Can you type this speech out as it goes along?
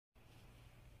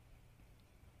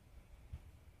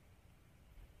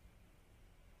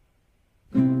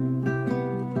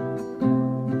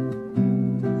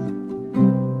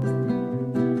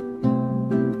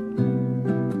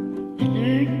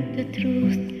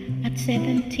at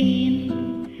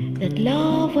 17 that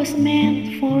love was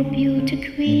meant for beauty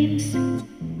queens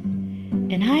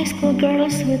and high school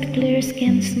girls with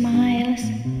clear-skinned smiles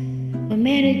who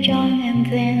married young and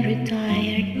then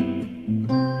retired.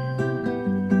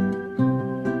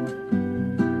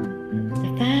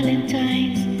 The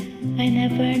Valentines I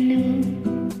never knew,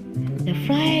 the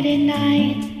Friday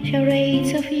night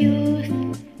charades of youth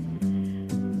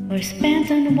were spent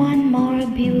on one more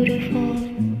beautiful.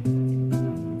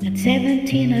 At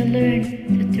 17 I learned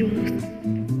the truth.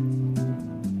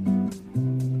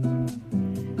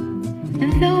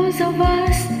 And those of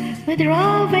us with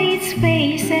raw-based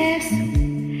faces,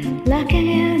 lacking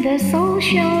in the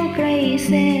social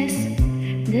graces,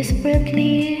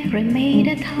 desperately remained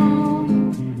at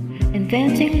home,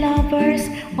 inventing lovers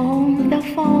on the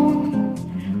phone,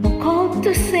 who called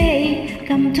to say,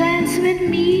 "Come dance with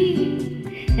me,"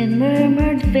 and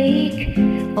murmured vague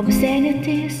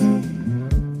obscenities.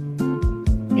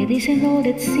 It isn't all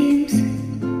it seems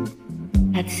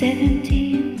at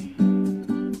 17.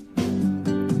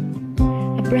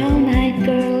 A brown-eyed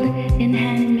girl in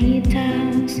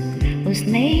hand-me-downs, whose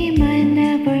name I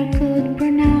never could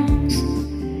pronounce,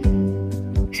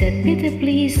 said, "Pity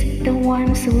please the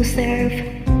ones who serve,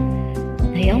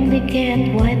 they only get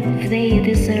what they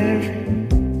deserve."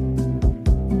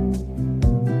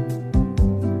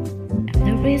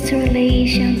 The rich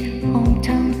relation,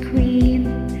 hometown queen,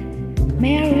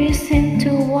 marries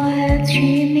into what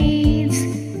she needs,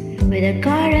 with a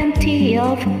guarantee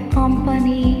of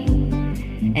company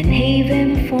and haven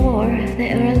for the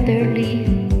elderly.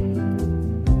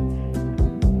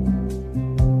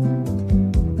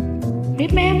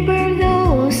 Remember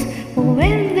those who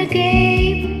win the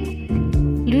game,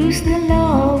 lose the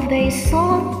love they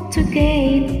sought to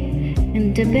gain,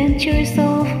 and the ventures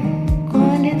of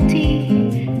quality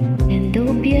and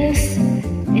dubious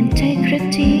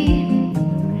integrity.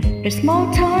 Their small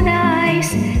town eyes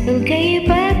will gape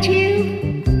at you,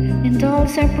 and all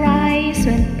surprise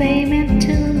when payment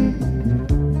too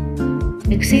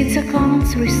exceeds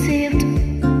accounts received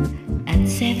at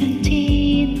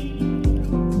 17.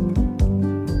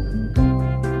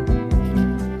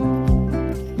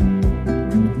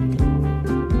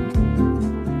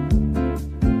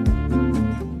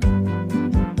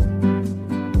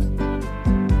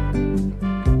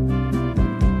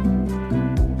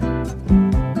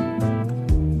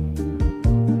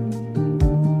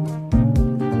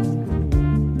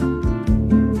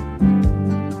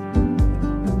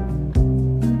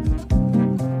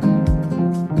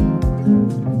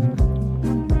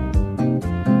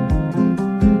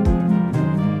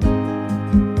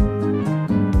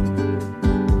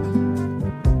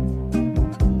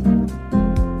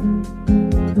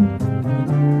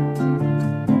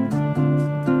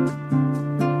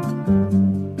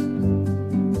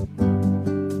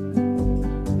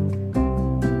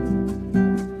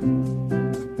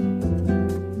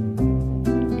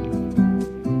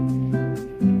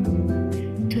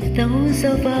 Those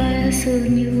of us who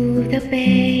knew the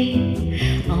pain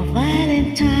of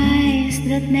Valentines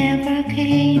that never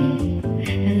came,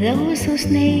 and those whose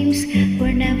names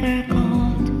were never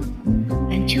called,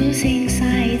 and choosing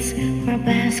sides for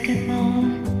basketball.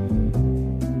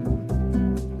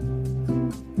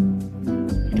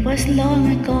 It was long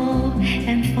ago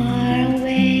and far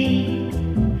away.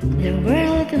 The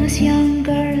world was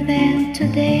younger than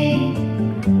today,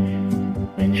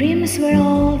 when dreams were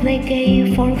all they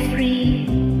gave for free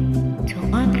to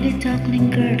ugly duckling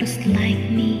girls like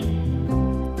me.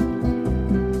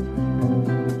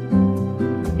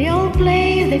 We all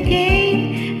play the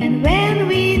game, and when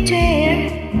we dare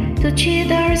to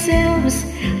cheat ourselves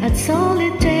at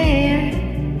solitaire,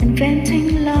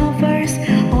 inventing love